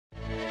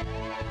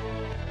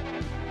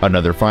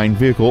Another fine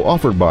vehicle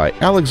offered by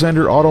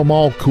Alexander Auto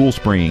Mall, Cool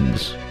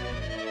Springs.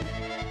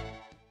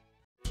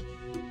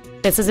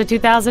 This is a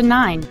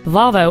 2009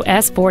 Volvo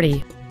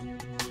S40.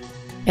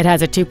 It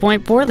has a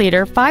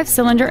 2.4-liter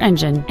 5-cylinder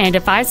engine and a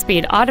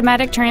 5-speed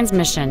automatic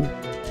transmission.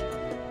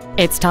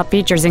 Its top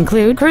features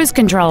include cruise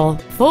control,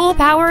 full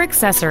power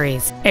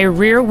accessories, a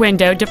rear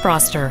window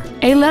defroster,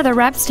 a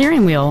leather-wrapped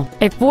steering wheel,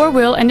 a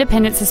 4-wheel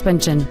independent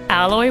suspension,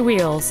 alloy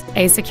wheels,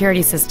 a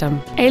security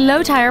system, a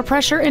low tire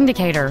pressure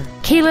indicator,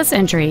 keyless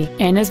entry,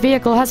 and this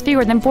vehicle has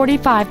fewer than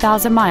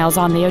 45,000 miles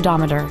on the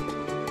odometer.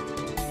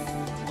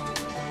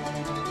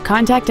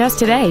 Contact us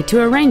today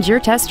to arrange your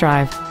test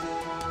drive.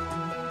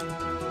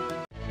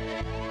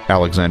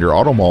 Alexander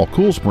Auto Mall,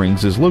 Cool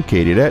Springs is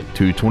located at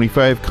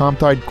 225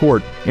 Comtide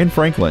Court in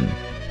Franklin.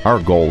 Our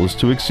goal is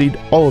to exceed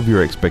all of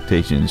your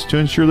expectations to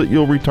ensure that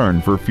you'll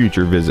return for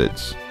future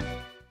visits.